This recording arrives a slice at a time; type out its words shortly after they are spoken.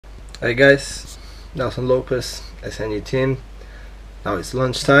Hey guys, Nelson Lopes, SNU team. Now it's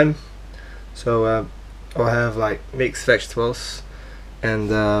lunchtime, so I'll have like mixed vegetables and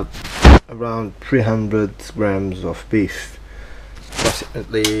around 300 grams of beef,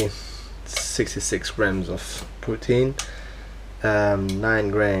 approximately 66 grams of protein, 9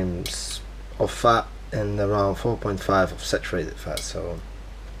 grams of fat, and around 4.5 of saturated fat. So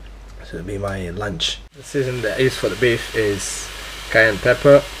it'll be my lunch. The seasoning that I use for the beef is cayenne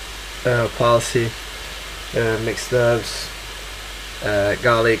pepper, parsley, mixed herbs,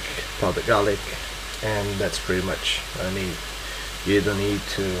 garlic, powdered garlic, and that's pretty much what I need. You don't need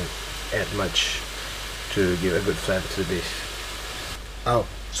to add much to give a good flavor to the beef. Oh,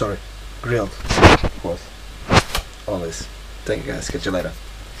 sorry, grilled, of course, always. Thank you guys, catch you later.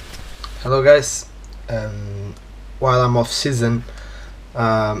 Hello guys, while I'm off season,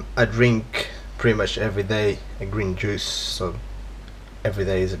 I drink pretty much every day a green juice, so every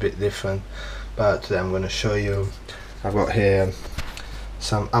day is a bit different, but today I'm going to show you. I've got here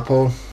some apple,